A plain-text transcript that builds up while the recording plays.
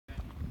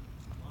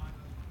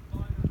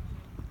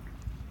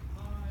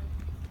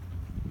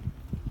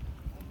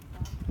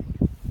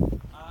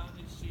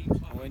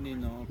Oi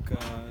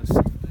Ninocas,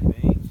 tudo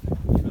bem?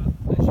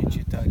 A gente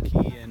está aqui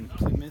em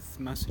Plymouth,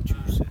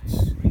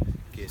 Massachusetts,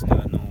 que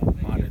está no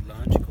Mar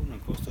Atlântico, na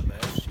costa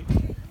leste,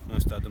 no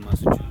estado de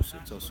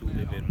Massachusetts, ao sul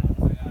de Vermont.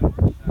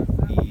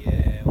 E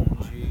é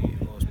onde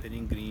os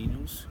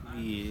peregrinos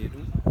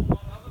vieram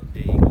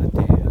de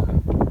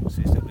Inglaterra,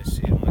 se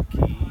estabeleceram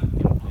aqui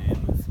em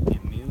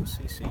Plymouth em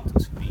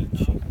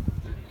 1620.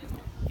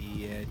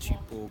 E é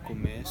tipo o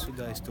começo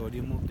da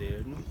história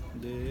moderna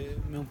de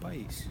meu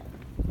país.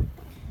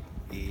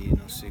 E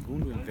no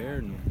segundo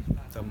inverno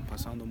estavam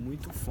passando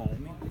muito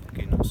fome,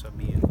 porque não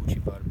sabiam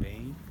cultivar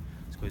bem,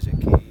 as coisas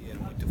aqui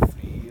eram muito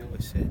frio,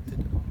 etc.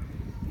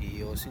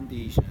 E os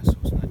indígenas,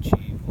 os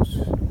nativos,